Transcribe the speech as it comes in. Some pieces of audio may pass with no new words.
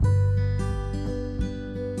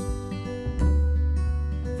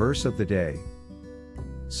Verse of the day.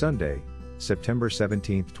 Sunday, September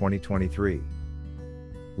 17, 2023.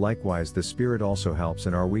 Likewise the Spirit also helps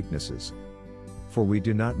in our weaknesses. For we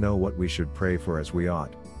do not know what we should pray for as we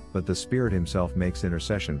ought, but the Spirit himself makes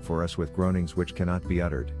intercession for us with groanings which cannot be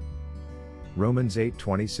uttered. Romans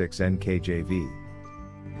 8:26 NKJV.